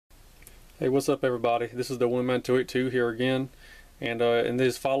Hey, what's up everybody? This is the One Man 282 here again, and in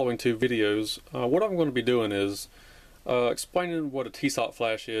these following two videos, what I'm going to be doing is explaining what a TSOP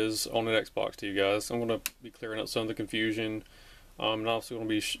flash is on an Xbox to you guys. I'm going to be clearing up some of the confusion, and also going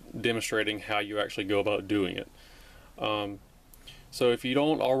to be demonstrating how you actually go about doing it. So if you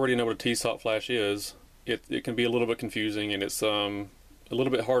don't already know what a TSOP flash is, it can be a little bit confusing, and it's a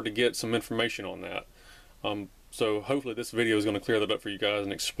little bit hard to get some information on that. So hopefully this video is going to clear that up for you guys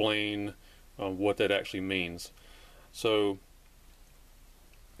and explain what that actually means. So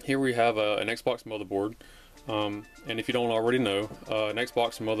here we have an Xbox motherboard, and if you don't already know, an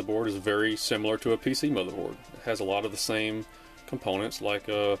Xbox motherboard is very similar to a PC motherboard. It has a lot of the same components like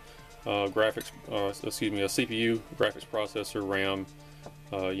a CPU, graphics processor, RAM,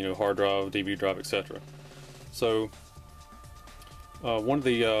 hard drive, DVD drive, etc. So one of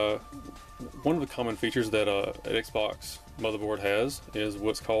the common features that an Xbox motherboard has is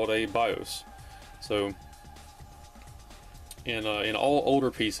what's called a BIOS. So in all older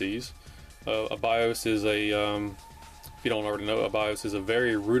PCs, a BIOS is if you don't already know, a BIOS is a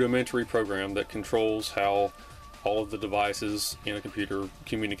very rudimentary program that controls how all of the devices in a computer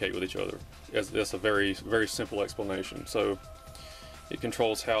communicate with each other. That's a very, very simple explanation. So it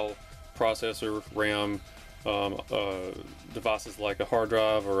controls how processor, RAM, devices like a hard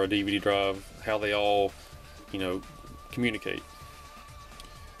drive or a DVD drive, how they all, communicate.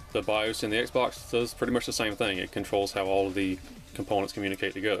 The BIOS in the Xbox does pretty much the same thing. It controls how all of the components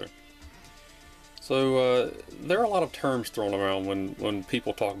communicate together. So there are a lot of terms thrown around when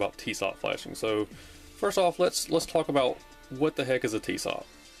people talk about TSOP flashing. So first off, let's talk about what the heck is a TSOP.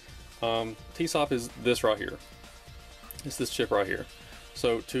 TSOP is this right here. It's this chip right here.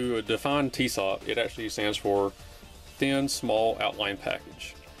 So to define TSOP, it actually stands for Thin Small Outline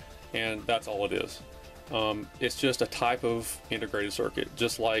Package, and that's all it is. It's just a type of integrated circuit,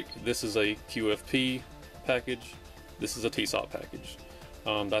 just like this is a QFP package, this is a TSOP package.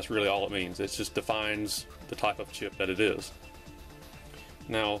 That's really all it means. It just defines the type of chip that it is.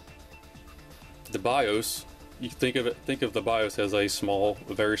 Now, the BIOS, you think of the BIOS as a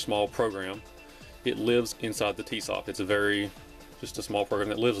very small program. It lives inside the TSOP. It's just a small program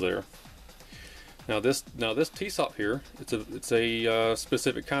that lives there. Now this TSOP here, it's a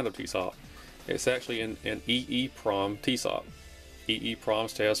specific kind of TSOP. It's actually an EEPROM TSOP. EEPROM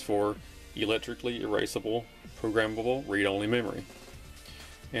stands for Electrically Erasable Programmable Read-Only Memory.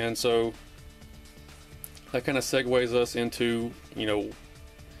 And so that kind of segues us into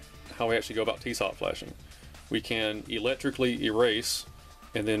how we actually go about TSOP flashing. We can electrically erase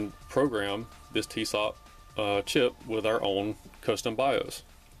and then program this TSOP chip with our own custom BIOS.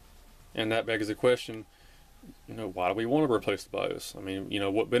 And that begs the question, why do we want to replace the BIOS? I mean,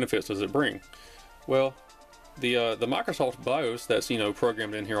 what benefits does it bring? Well, the Microsoft BIOS that's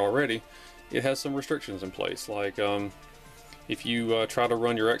programmed in here already, it has some restrictions in place. Like if you try to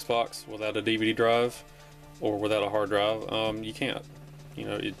run your Xbox without a DVD drive or without a hard drive, you can't.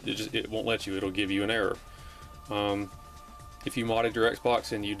 It won't let you. It'll give you an error. If you modded your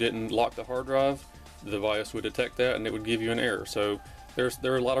Xbox and you didn't lock the hard drive, the BIOS would detect that and it would give you an error. So there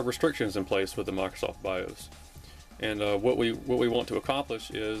are a lot of restrictions in place with the Microsoft BIOS. And what we want to accomplish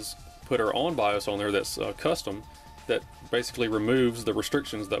is put our own BIOS on there that's custom, that basically removes the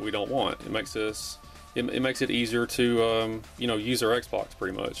restrictions that we don't want. It makes it easier to use our Xbox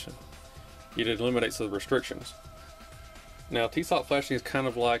pretty much. It eliminates the restrictions. Now TSOP flashing is kind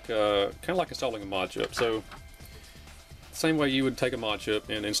of like installing a mod chip. So same way you would take a mod chip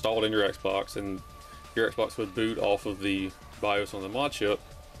and install it in your Xbox, and your Xbox would boot off of the BIOS on the mod chip,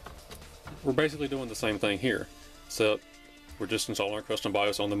 we're basically doing the same thing here, except we're just installing our custom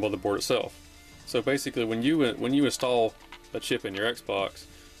BIOS on the motherboard itself. So basically when you install a chip in your Xbox,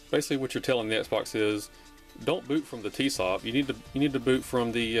 basically what you're telling the Xbox is, don't boot from the TSOP. You need to boot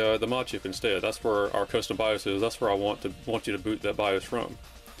from the mod chip instead. That's where our custom BIOS is. That's where I want you to boot that BIOS from.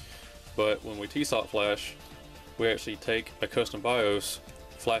 But when we TSOP flash, we actually take a custom BIOS,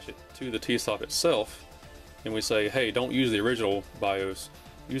 flash it to the TSOP itself, and we say, hey, don't use the original BIOS,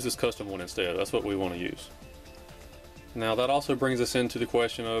 use this custom one instead. That's what we want to use. Now that also brings us into the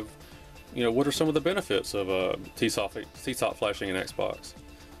question of, what are some of the benefits of TSOP flashing in Xbox?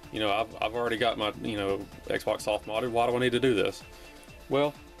 I've already got my Xbox soft modded. Why do I need to do this?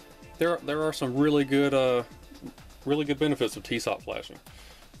 Well, there are some really good benefits of TSOP flashing.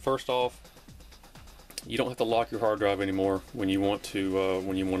 First off, you don't have to lock your hard drive anymore when you want to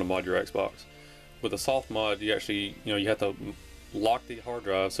mod your Xbox. With a soft mod, you actually you have to lock the hard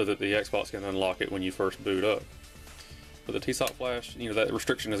drive so that the Xbox can unlock it when you first boot up. With the TSOP flash, that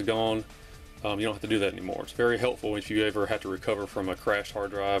restriction is gone. You don't have to do that anymore. It's very helpful if you ever have to recover from a crashed hard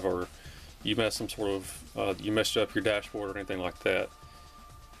drive, or you mess some sort of you messed up your dashboard or anything like that.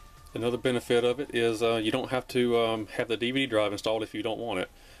 Another benefit of it is you don't have to have the DVD drive installed if you don't want it.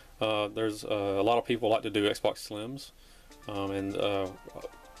 There's a lot of people like to do Xbox Slims, and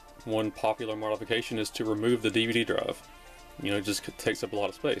one popular modification is to remove the DVD drive. You know, it just takes up a lot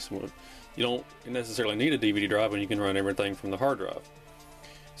of space. You don't necessarily need a DVD drive when you can run everything from the hard drive.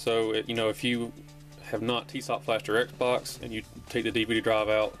 So, you know, if you have not TSOP flashed your Xbox and you take the DVD drive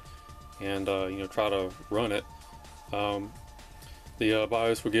out and you know, try to run it, the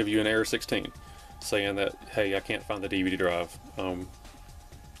BIOS will give you an error 16 saying that, hey, I can't find the DVD drive.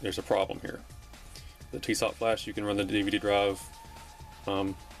 There's a problem here. The TSOP flash, you can run the DVD drive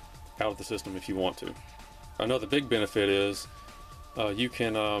out of the system if you want to. Another big benefit is you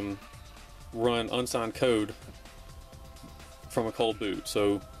can run unsigned code from a cold boot.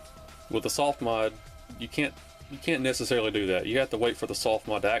 So with the soft mod, you can't necessarily do that. You have to wait for the soft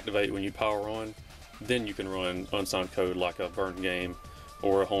mod to activate when you power on. Then you can run unsigned code like a burned game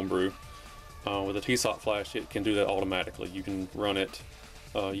or a homebrew. With a TSOP flash, it can do that automatically. You can run it.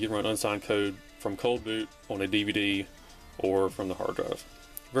 You can run unsigned code from cold boot on a DVD or from the hard drive.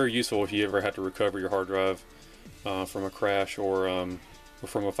 Very useful if you ever had to recover your hard drive from a crash or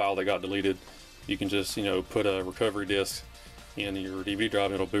from a file that got deleted. You can just, you know, put a recovery disk in your DVD drive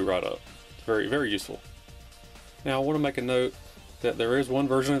and it'll boot right up. It's very, very useful. Now I want to make a note that there is one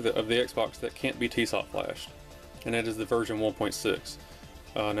version of the Xbox that can't be TSOP flashed, and that is the version 1.6.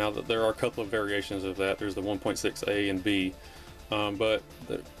 Now that there are a couple of variations of that, there's the 1.6A and B, but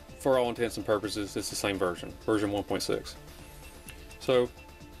for all intents and purposes, it's the same version, version 1.6. So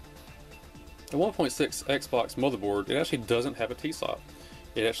the 1.6 Xbox motherboard, it actually doesn't have a TSOP.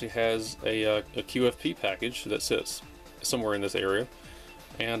 It actually has a QFP package that sits somewhere in this area,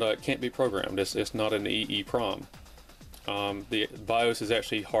 and it can't be programmed. It's not an EEPROM. The BIOS is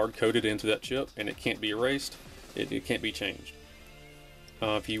actually hard-coded into that chip, and it can't be erased. It can't be changed.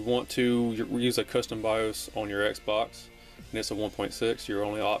 If you want to use a custom BIOS on your Xbox, and it's a 1.6, your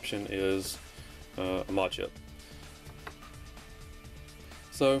only option is a mod chip.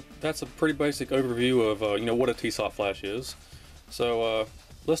 So that's a pretty basic overview of you know, what a TSOP flash is. So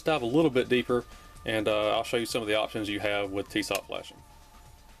let's dive a little bit deeper, and I'll show you some of the options you have with TSOP flashing.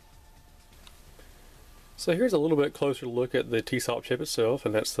 So here's a little bit closer look at the TSOP chip itself,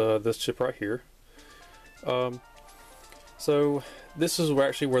 and that's this chip right here. So this is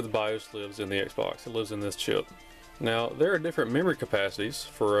actually where the BIOS lives in the Xbox. It lives in this chip. Now there are different memory capacities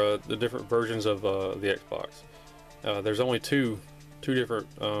for the different versions of the Xbox. There's only two different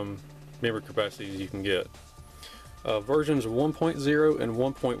memory capacities you can get. Versions 1.0 and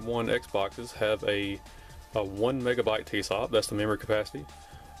 1.1 Xboxes have a 1 megabyte TSOP, that's the memory capacity,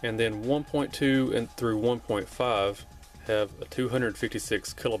 and then 1.2 and through 1.5 have a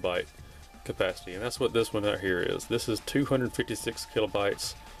 256 kilobyte capacity, and that's what this one out here is. This is 256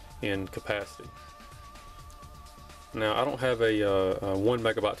 kilobytes in capacity. Now I don't have a 1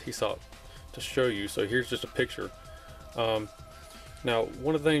 megabyte TSOP to show you, so here's just a picture. Now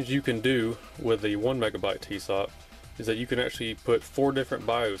one of the things you can do with the 1 megabyte TSOP is that you can actually put 4 different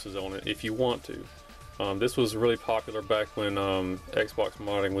BIOSes on it if you want to. This was really popular back when Xbox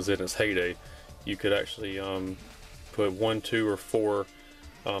modding was in its heyday. You could actually put 1, 2, or 4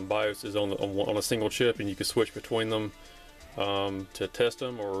 BIOSes on a single chip, and you could switch between them to test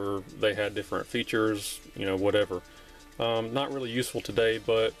them, or they had different features, you know, whatever. Not really useful today,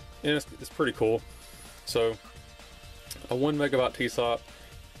 but it's pretty cool. So a 1 megabyte TSOP,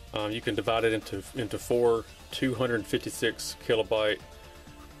 you can divide it into 4 256 kilobyte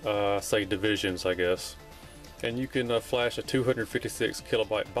say divisions, I guess, and you can flash a 256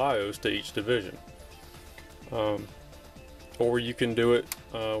 kilobyte BIOS to each division, or you can do it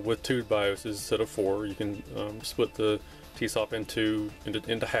with 2 BIOSes instead of 4. You can split the TSOP into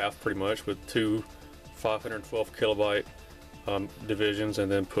half, pretty much, with 2 512 kilobyte divisions,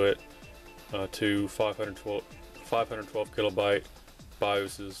 and then put 2 512 kilobyte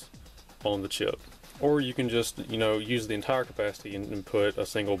BIOSes on the chip. Or you can just, you know, use the entire capacity and put a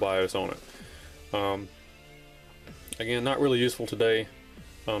single BIOS on it. Again, not really useful today,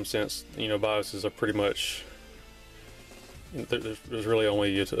 since, you know, BIOSes are pretty much, there's really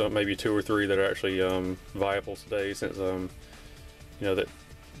only maybe 2 or 3 that are actually viable today, since you know, that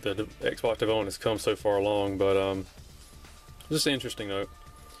the Xbox development has come so far along. But just an interesting note.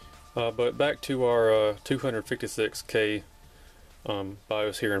 But back to our 256K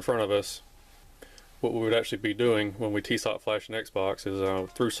BIOS here in front of us. What we would actually be doing when we TSOP flash an Xbox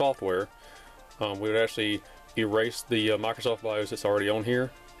is through software, we would actually erase the Microsoft BIOS that's already on here,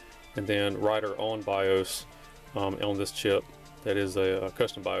 and then write our own BIOS on this chip that is a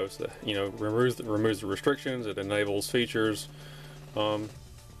custom BIOS that removes the restrictions. It enables features.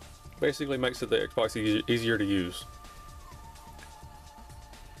 Basically makes it the Xbox easier to use.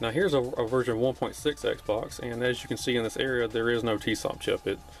 Now here's a version 1.6 Xbox, and as you can see in this area, there is no TSOP chip.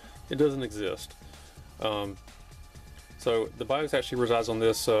 It doesn't exist. So the BIOS actually resides on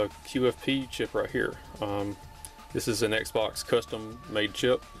this QFP chip right here. This is an Xbox custom made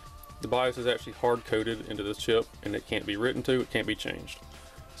chip. The BIOS is actually hard coded into this chip, and it can't be written to, it can't be changed.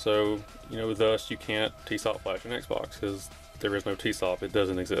 So, thus you can't TSOP flash an Xbox because there is no TSOP, it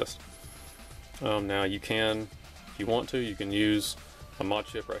doesn't exist. Now you can, if you want to, you can use a mod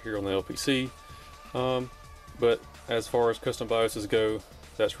chip right here on the LPC, but as far as custom BIOSes go,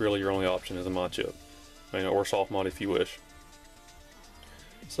 that's really your only option is a mod chip, or soft mod if you wish.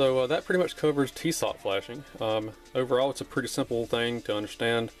 So that pretty much covers TSOP flashing. Overall, it's a pretty simple thing to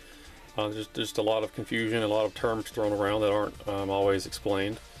understand. Just a lot of confusion, a lot of terms thrown around that aren't always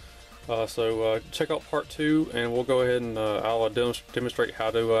explained. So check out part 2, and we'll go ahead and I'll demonstrate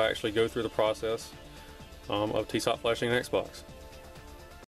how to actually go through the process of TSOP flashing an Xbox.